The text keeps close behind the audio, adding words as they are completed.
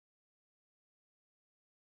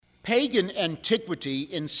Pagan antiquity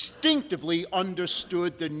instinctively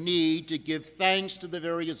understood the need to give thanks to the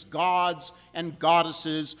various gods and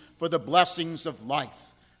goddesses for the blessings of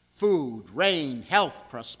life: food, rain, health,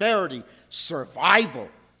 prosperity, survival,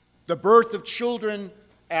 the birth of children,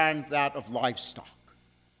 and that of livestock.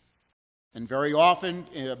 And very often,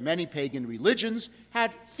 many pagan religions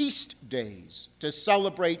had feast days to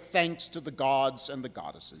celebrate thanks to the gods and the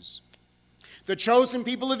goddesses. The chosen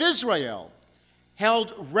people of Israel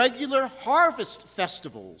held regular harvest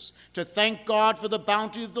festivals to thank God for the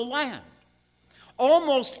bounty of the land.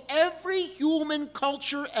 Almost every human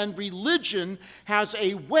culture and religion has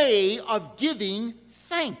a way of giving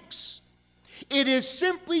thanks. It is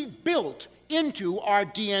simply built into our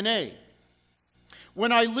DNA.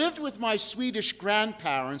 When I lived with my Swedish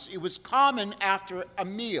grandparents, it was common after a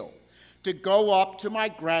meal to go up to my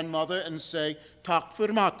grandmother and say, "Tack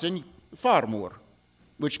för maten, farmor,"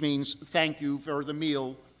 which means thank you for the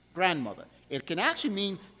meal, grandmother. It can actually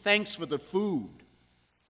mean thanks for the food.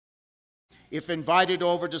 If invited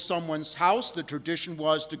over to someone's house, the tradition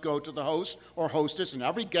was to go to the host or hostess, and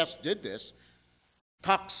every guest did this,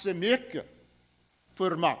 "Tack så mycket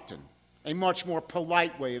för maten," a much more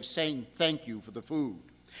polite way of saying thank you for the food.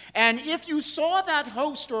 And if you saw that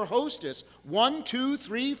host or hostess 1, 2,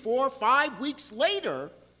 3, 4, 5 weeks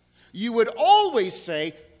later, you would always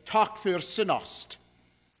say, "Tack för senast."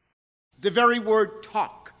 The very word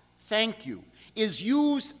tack, thank you, is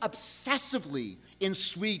used obsessively in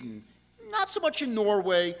Sweden, not so much in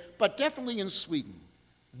Norway, but definitely in Sweden.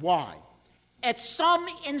 Why? At some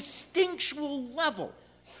instinctual level,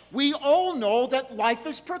 we all know that life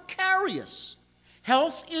is precarious,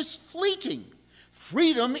 health is fleeting,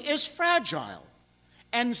 freedom is fragile,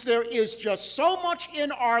 and there is just so much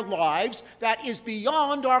in our lives that is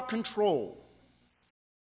beyond our control.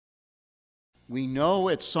 We know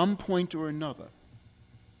at some point or another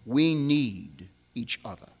we need each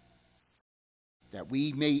other, that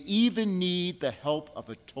we may even need the help of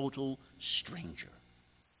a total stranger.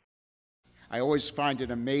 I always find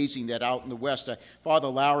it amazing that out in the West, Father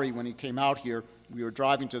Lowry, when he came out here, we were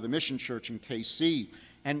driving to the mission church in KC,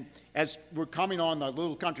 and as we're coming on the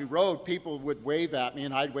little country road, people would wave at me,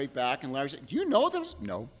 and I'd wave back, and Larry said, "Do you know them?"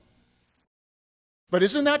 "No." But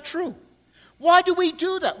isn't that true? Why do we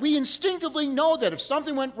do that? We instinctively know that if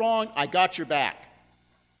something went wrong, I got your back.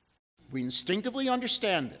 We instinctively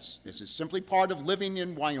understand this. This is simply part of living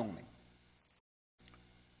in Wyoming.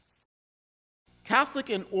 Catholic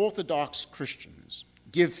and Orthodox Christians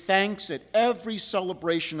give thanks at every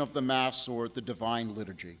celebration of the Mass or the Divine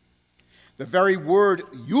Liturgy. The very word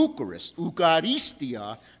Eucharist,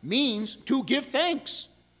 Eucharistia, means to give thanks.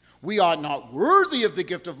 We are not worthy of the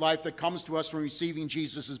gift of life that comes to us from receiving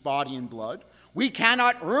Jesus' body and blood. We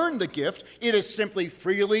cannot earn the gift. It is simply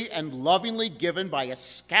freely and lovingly given by a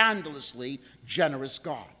scandalously generous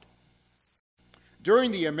God.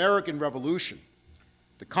 During the American Revolution,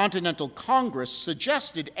 the Continental Congress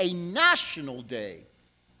suggested a national day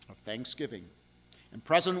of Thanksgiving, and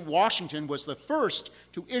President Washington was the first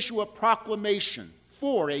to issue a proclamation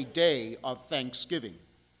for a day of Thanksgiving,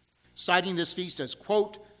 citing this feast as,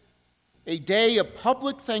 quote, "a day of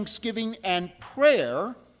public thanksgiving and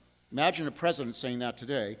prayer," imagine a president saying that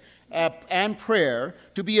today, "and prayer,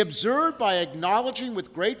 to be observed by acknowledging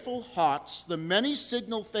with grateful hearts the many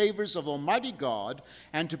signal favors of Almighty God,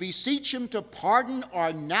 and to beseech Him to pardon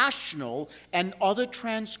our national and other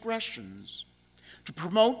transgressions, to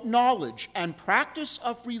promote knowledge and practice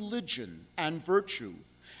of religion and virtue,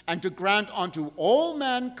 and to grant unto all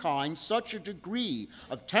mankind such a degree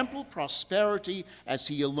of temporal prosperity as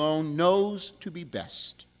He alone knows to be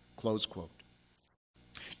best." Close quote.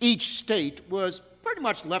 Each state was pretty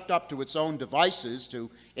much left up to its own devices to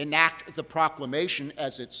enact the proclamation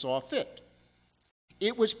as it saw fit.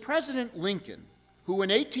 It was President Lincoln who in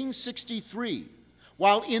 1863,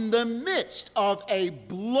 while in the midst of a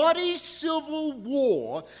bloody civil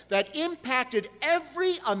war that impacted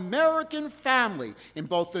every American family in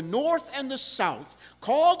both the North and the South,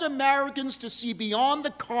 called Americans to see beyond the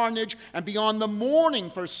carnage and beyond the mourning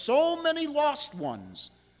for so many lost ones,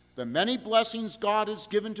 the many blessings God has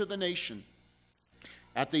given to the nation.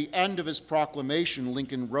 At the end of his proclamation,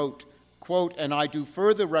 Lincoln wrote, quote, "And I do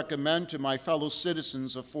further recommend to my fellow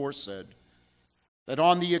citizens aforesaid, that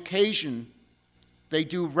on the occasion they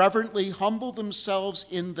do reverently humble themselves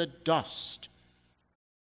in the dust."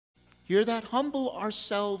 Hear that? Humble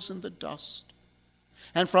ourselves in the dust.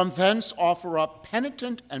 "And from thence offer up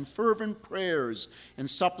penitent and fervent prayers and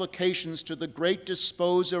supplications to the great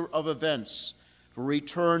disposer of events, for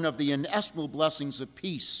return of the inestimable blessings of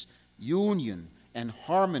peace, union, and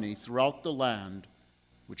harmony throughout the land,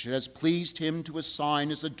 which it has pleased him to assign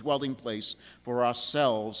as a dwelling place for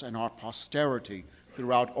ourselves and our posterity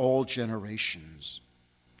throughout all generations."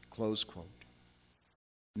 Close quote.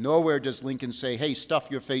 Nowhere does Lincoln say, "Hey, stuff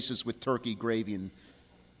your faces with turkey gravy." And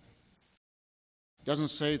he doesn't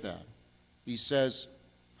say that. He says,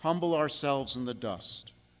 "Humble ourselves in the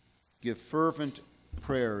dust, give fervent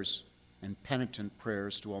prayers and penitent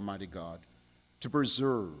prayers to Almighty God to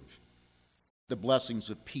preserve the blessings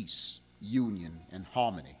of peace, union, and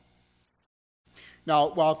harmony." Now,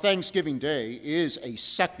 while Thanksgiving Day is a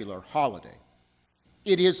secular holiday,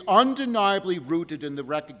 it is undeniably rooted in the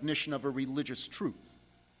recognition of a religious truth.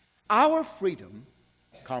 Our freedom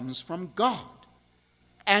comes from God,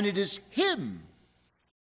 and it is Him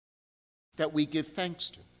that we give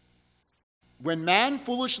thanks to. When man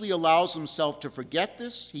foolishly allows himself to forget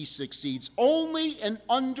this, he succeeds only in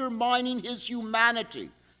undermining his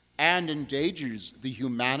humanity and endangers the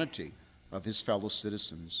humanity of his fellow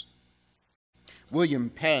citizens. William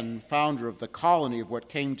Penn, founder of the colony of what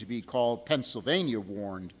came to be called Pennsylvania,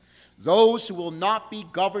 warned, "Those who will not be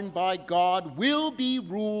governed by God will be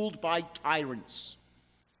ruled by tyrants."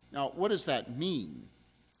 Now, what does that mean?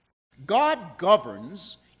 God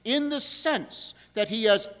governs in the sense that he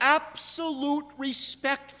has absolute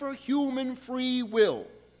respect for human free will,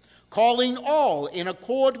 calling all in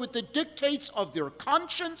accord with the dictates of their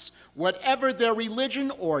conscience, whatever their religion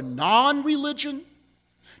or non-religion,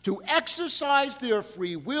 to exercise their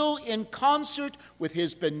free will in concert with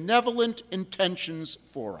his benevolent intentions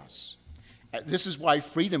for us. This is why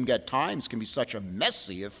freedom at times can be such a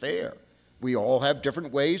messy affair. We all have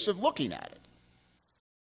different ways of looking at it.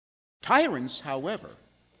 Tyrants, however,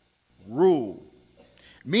 rule,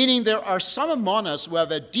 meaning there are some among us who have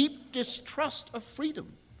a deep distrust of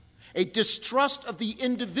freedom, a distrust of the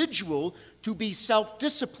individual to be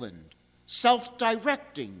self-disciplined,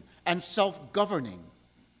 self-directing, and self-governing.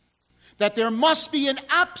 That there must be an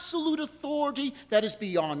absolute authority that is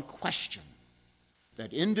beyond question.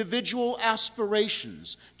 That individual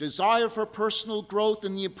aspirations, desire for personal growth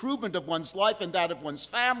and the improvement of one's life and that of one's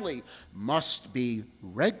family must be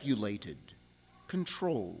regulated,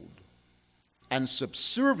 controlled, and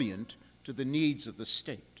subservient to the needs of the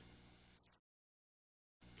state.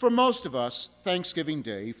 For most of us, Thanksgiving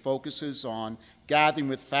Day focuses on gathering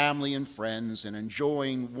with family and friends and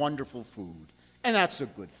enjoying wonderful food, and that's a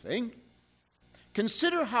good thing.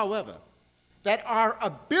 Consider, however, that our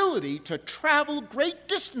ability to travel great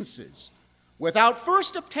distances without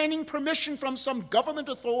first obtaining permission from some government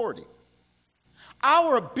authority,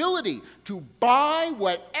 our ability to buy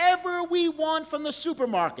whatever we want from the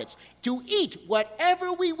supermarkets, to eat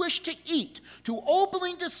whatever we wish to eat, to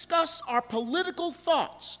openly discuss our political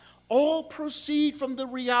thoughts, all proceed from the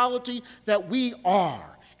reality that we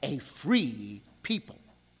are a free people.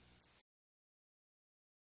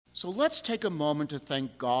 So let's take a moment to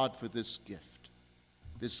thank God for this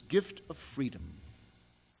gift of freedom,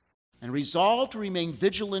 and resolve to remain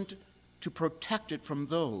vigilant to protect it from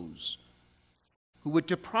those who would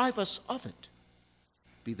deprive us of it,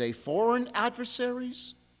 be they foreign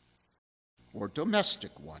adversaries or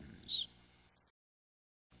domestic ones.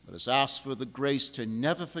 Let us ask for the grace to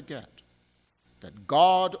never forget that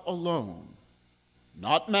God alone,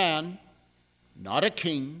 not man, not a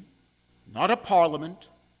king, not a parliament,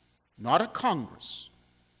 not a Congress,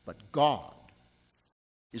 but God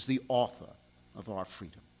is the author of our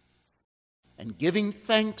freedom. And giving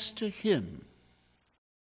thanks to him,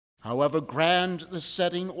 however grand the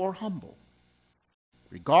setting or humble,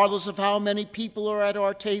 regardless of how many people are at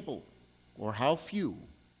our table or how few,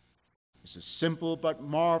 is a simple but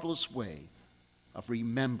marvelous way of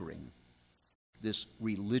remembering this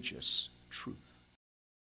religious truth.